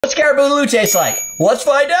What's caribou Lou taste like? Let's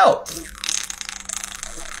find out.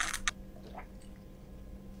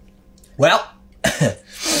 Well,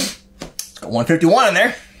 it's got 151 in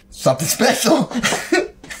there. Something special.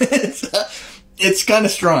 It's kind of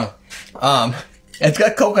strong. It's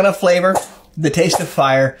got coconut flavor, the taste of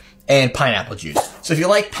fire, and pineapple juice. So if you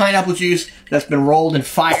like pineapple juice that's been rolled in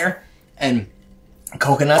fire and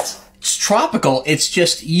coconuts, it's tropical. It's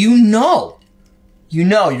just, you know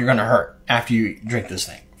you're gonna hurt after you drink this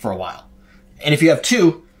thing for a while. And if you have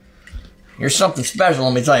two, you're something special,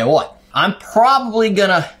 let me tell you what. I'm on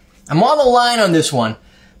the line on this one,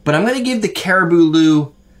 but I'm gonna give the Caribou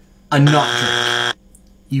Lou a not drink.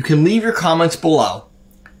 You can leave your comments below,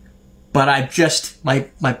 but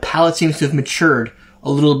my palate seems to have matured a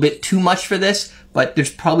little bit too much for this, but there's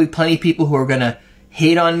probably plenty of people who are gonna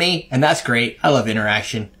hate on me, and that's great. I love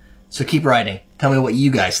interaction. So keep writing. Tell me what you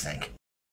guys think.